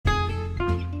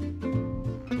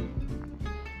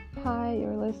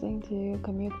listening to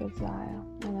Commute with Zaya,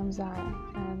 and I'm Zaya,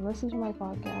 and listen to my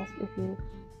podcast if you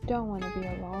don't want to be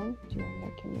alone during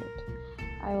your commute.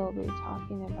 I will be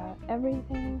talking about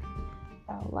everything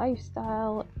about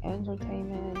lifestyle,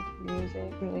 entertainment,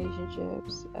 music,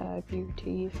 relationships,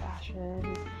 beauty,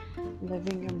 fashion,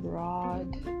 living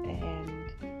abroad,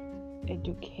 and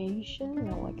education,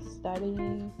 like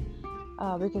studying,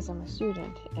 because I'm a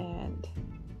student, and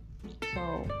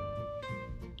so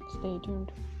stay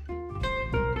tuned.